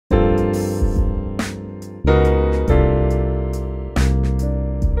Hey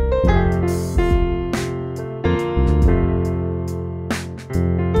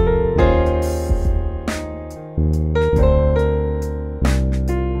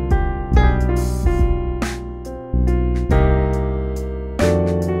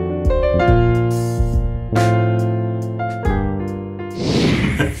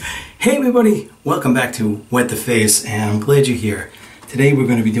everybody, welcome back to Wet the Face, and I'm glad you're here. Today we're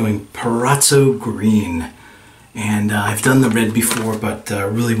going to be doing Proraso Green, and I've done the red before, but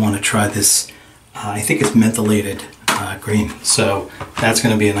really want to try this. I think it's mentholated green, so that's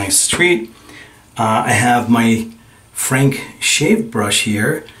going to be a nice treat. I have my Frank shave brush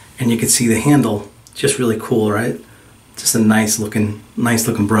here, and you can see the handle, just really cool, right? Just a nice looking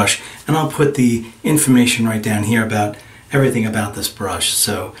brush, and I'll put the information right down here about everything about this brush,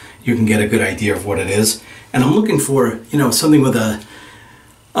 so you can get a good idea of what it is. And I'm looking for, you know, something with a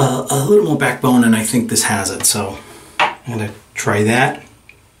little more backbone, and I think this has it. So I'm gonna try that.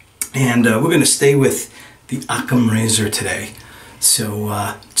 And we're gonna stay with the Occam razor today.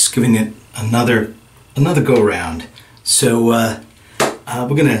 So just giving it another go round. So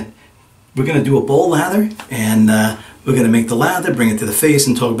we're gonna do a bowl lather, and we're gonna make the lather, bring it to the face,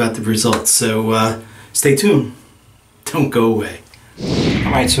 and talk about the results. So stay tuned. Don't go away.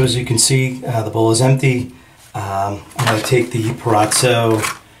 Alright, so as you can see, the bowl is empty. I'm going to take the Proraso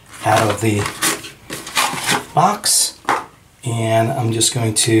out of the box, and I'm just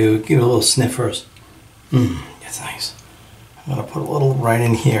going to give it a little sniff first. That's nice. I'm going to put a little right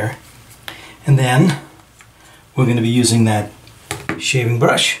in here, and then we're going to be using that shaving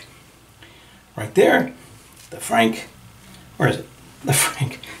brush right there. The Frank, where is it? The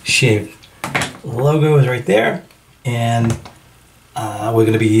Frank shave. The logo is right there. And we're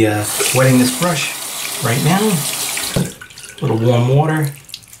going to be wetting this brush right now. A little warm water,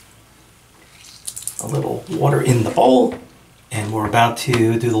 a little water in the bowl, and we're about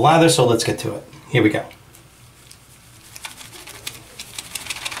to do the lather, so let's get to it. Here we go.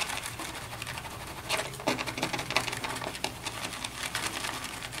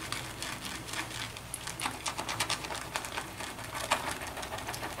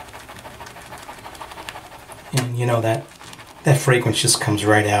 And you know that fragrance just comes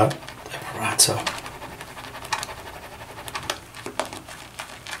right out, the Proraso.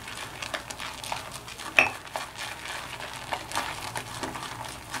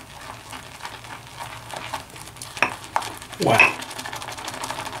 Wow.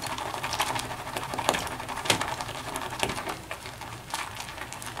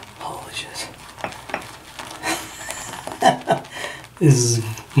 Holy shit. This is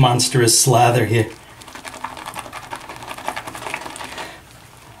monstrous slather here.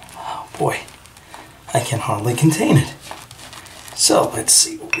 Boy, I can hardly contain it. So let's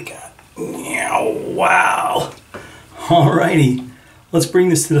see what we got. Wow. Alrighty, let's bring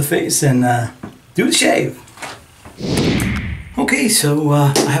this to the face and do the shave. Okay, so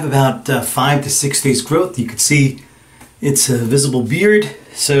I have about 5 to 6 days growth. You can see it's a visible beard.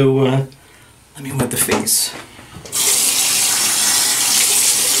 So let me wet the face.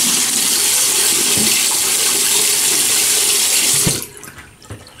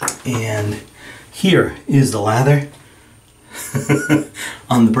 And here is the lather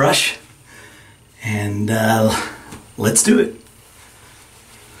on the brush, and let's do it.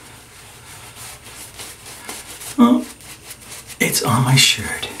 Oh, it's on my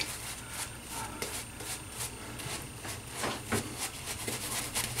shirt.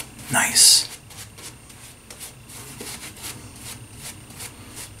 Nice.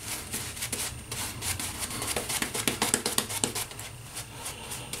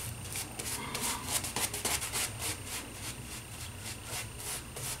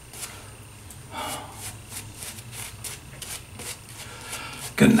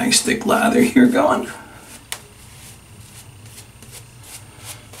 Got a nice thick lather here going.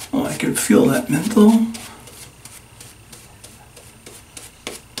 Oh, I can feel that menthol.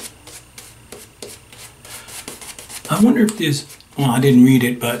 I wonder if there's, well, I didn't read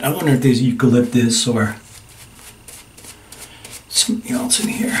it, but I wonder if there's eucalyptus or something else in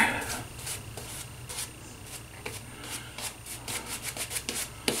here.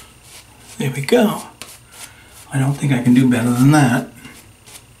 There we go. I don't think I can do better than that.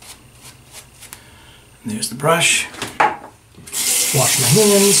 There's the brush. Wash my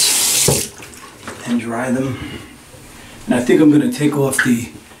hands and dry them. And I think I'm going to take off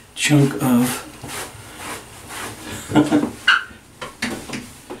the chunk of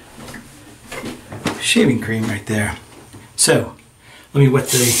shaving cream right there. So let me wet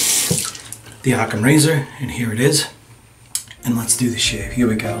the Occam razor, and here it is. And let's do the shave. Here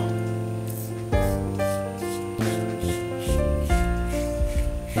we go.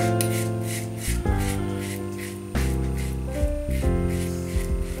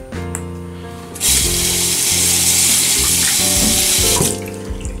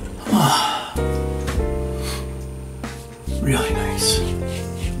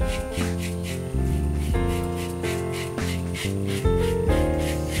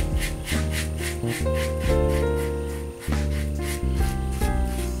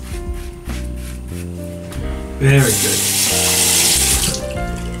 Very good.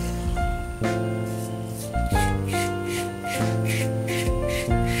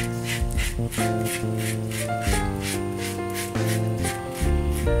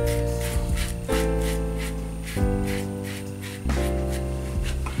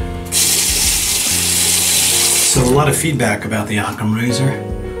 So a lot of feedback about the Occam razor.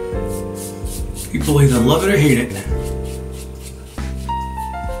 People either love it or hate it.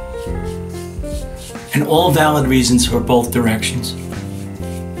 And all valid reasons for both directions.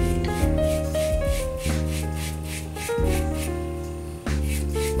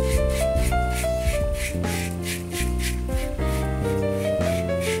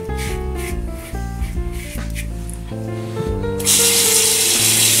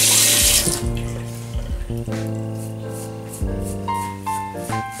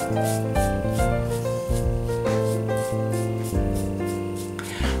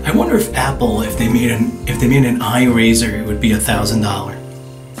 I wonder if Apple, if they made an eye razor, it would be $1,000.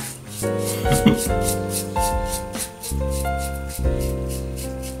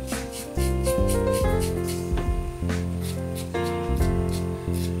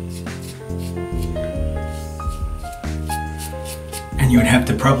 And you would have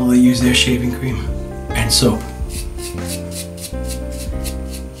to probably use their shaving cream and soap.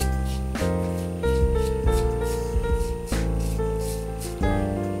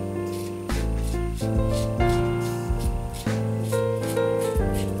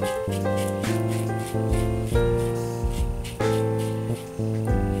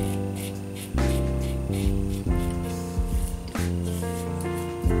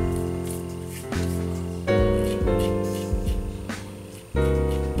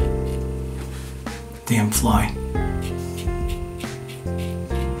 Damn fly.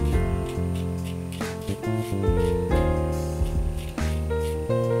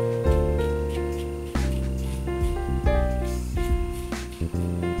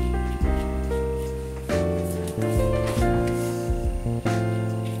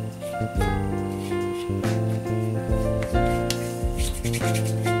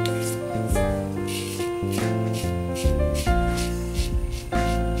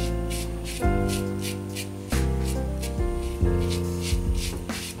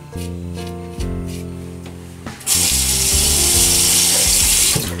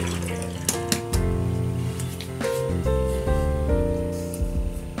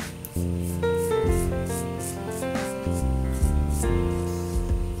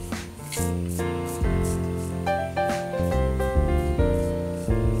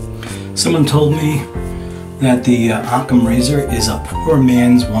 Someone told me that the Occam razor is a poor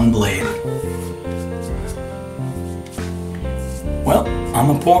man's one blade. Well,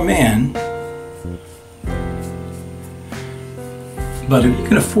 I'm a poor man, but if you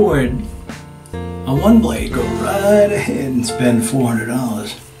can afford a one blade, go right ahead and spend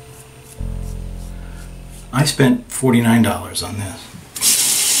 $400. I spent $49 on this.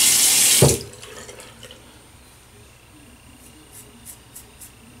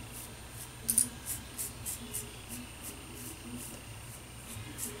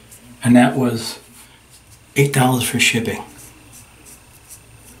 And that was $8 for shipping.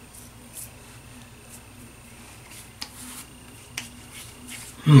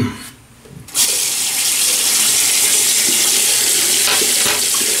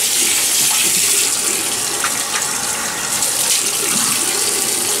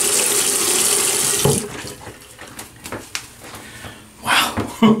 Wow.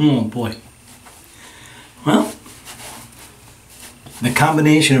 Oh boy. Well, the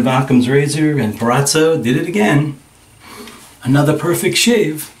combination of Occam's razor and Proraso did it again. Another perfect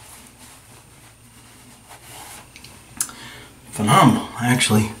shave. Phenomenal,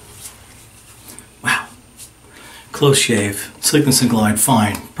 actually. Wow. Close shave. Slickness and glide,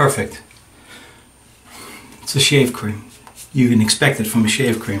 fine. Perfect. It's a shave cream. You can expect it from a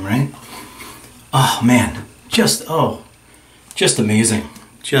shave cream, right? Oh man, just amazing.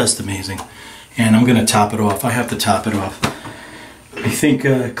 Just amazing. And I'm gonna top it off. I have to top it off. I think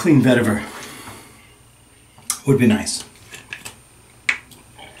clean vetiver would be nice.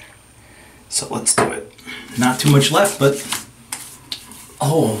 So let's do it. Not too much left, but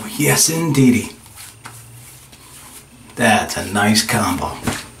oh yes indeedy. That's a nice combo.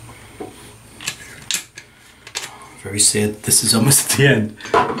 Very sad this is almost at the end.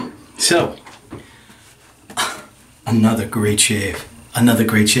 So, another great shave. Another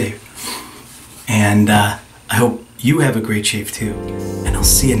great shave. And I hope you have a great shave too. And I'll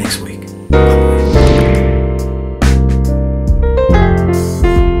see you next week. Bye-bye.